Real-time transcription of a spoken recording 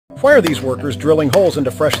Why are these workers drilling holes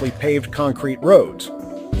into freshly paved concrete roads?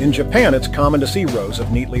 In Japan, it's common to see rows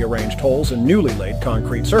of neatly arranged holes in newly laid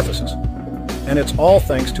concrete surfaces. And it's all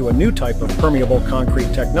thanks to a new type of permeable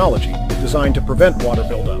concrete technology designed to prevent water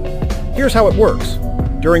buildup. Here's how it works.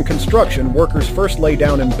 During construction, workers first lay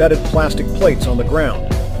down embedded plastic plates on the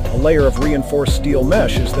ground. A layer of reinforced steel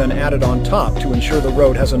mesh is then added on top to ensure the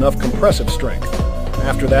road has enough compressive strength.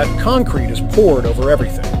 After that, concrete is poured over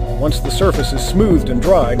everything. Once the surface is smoothed and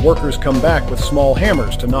dried, workers come back with small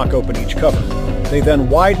hammers to knock open each cover. They then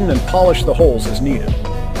widen and polish the holes as needed.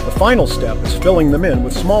 The final step is filling them in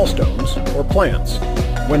with small stones or plants.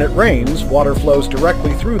 When it rains, water flows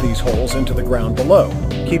directly through these holes into the ground below,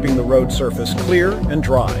 keeping the road surface clear and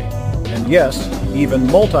dry. And yes, even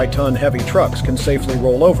multi-ton heavy trucks can safely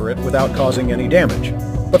roll over it without causing any damage.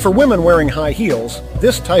 But for women wearing high heels,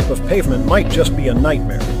 this type of pavement might just be a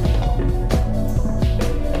nightmare.